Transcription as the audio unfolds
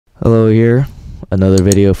Hello here, another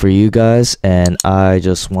video for you guys, and I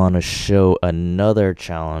just want to show another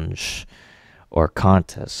challenge or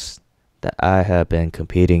contest that I have been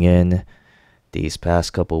competing in these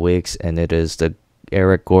past couple weeks, and it is the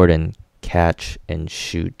Eric Gordon catch and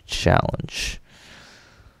shoot challenge.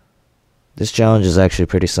 This challenge is actually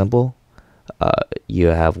pretty simple. You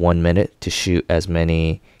have 1 minute to shoot as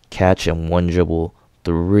many catch and one dribble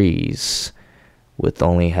threes with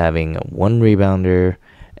only having one rebounder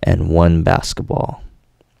and one basketball.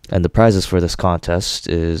 And the prizes for this contest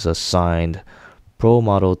is a signed Pro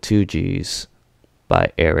Model 2Gs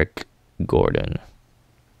by Eric Gordon.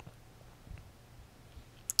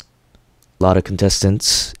 A lot of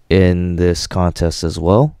contestants in this contest as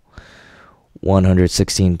well.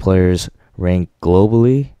 116 players ranked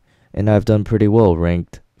globally, and I've done pretty well,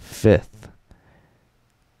 ranked 5th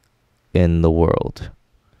in the world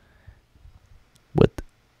with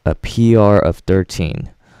a PR of 13.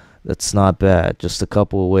 That's not bad, just a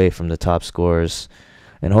couple away from the top scorers,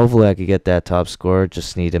 and hopefully I could get that top score.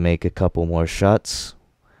 Just need to make a couple more shots.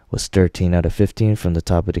 Was 13 out of 15 from the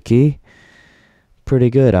top of the key.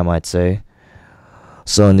 Pretty good, I might say.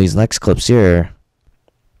 So in these next clips here,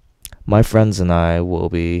 my friends and I will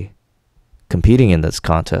be competing in this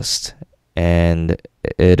contest, and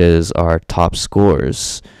it is our top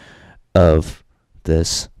scores of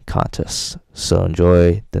this contest. So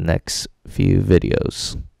enjoy the next few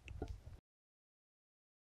videos.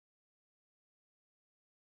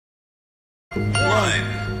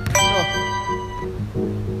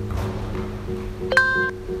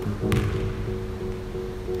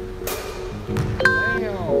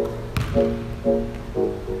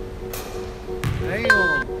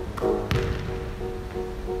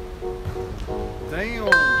 Damn.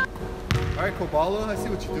 Alright, Koballa, I see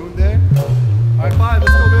what you're doing there. Alright, 5,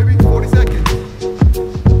 let's go, baby. 40 seconds.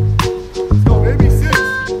 Let's go, baby. 6.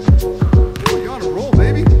 Oh, you're on a roll,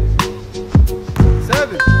 baby.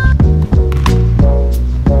 7.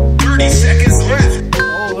 30 seconds left.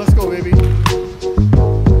 Oh, let's go, baby.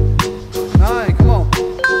 9, come on.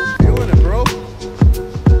 Feeling it, bro.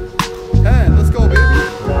 10, let's go, baby.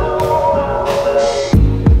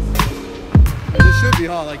 And this should be,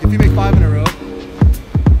 huh? Like, if you make 5 in a row.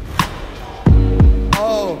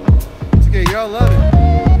 Oh, it's okay, you're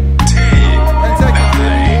 11. 10 seconds,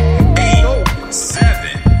 9 8 go.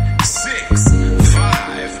 7 6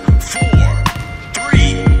 5 4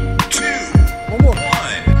 3 2 One more. 1.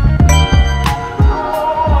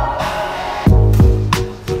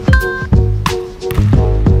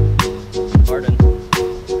 Pardon.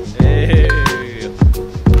 Hey.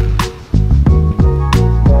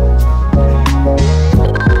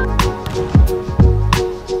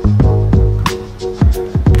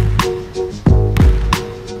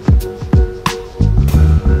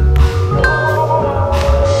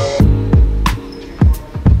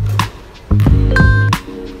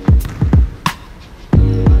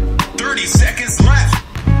 30 seconds left.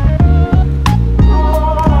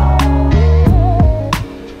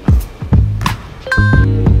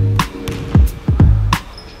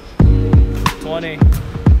 20.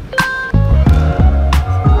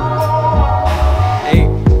 8.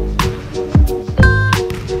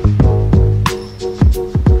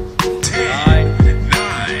 10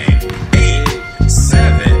 9 8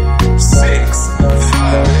 7 6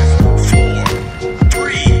 5 4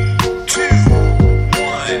 3 2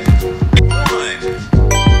 1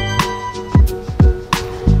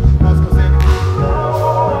 Let's go, Sammy.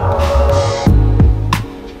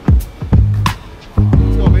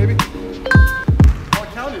 Let's go, baby. Oh, I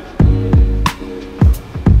counted.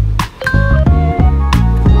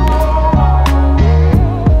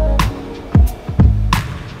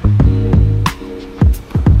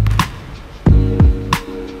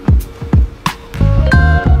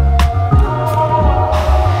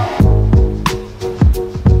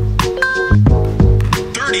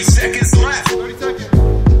 30 seconds left. 30 seconds.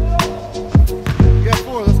 You got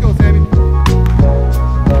 4. Let's go, Sammy. 5.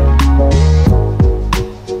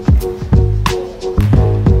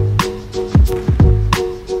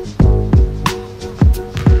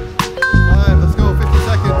 Let's go. 50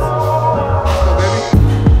 seconds. Let's go, baby.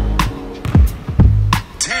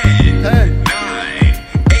 10 10. 9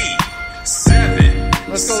 8 7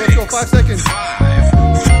 Let's go. 5 seconds. 5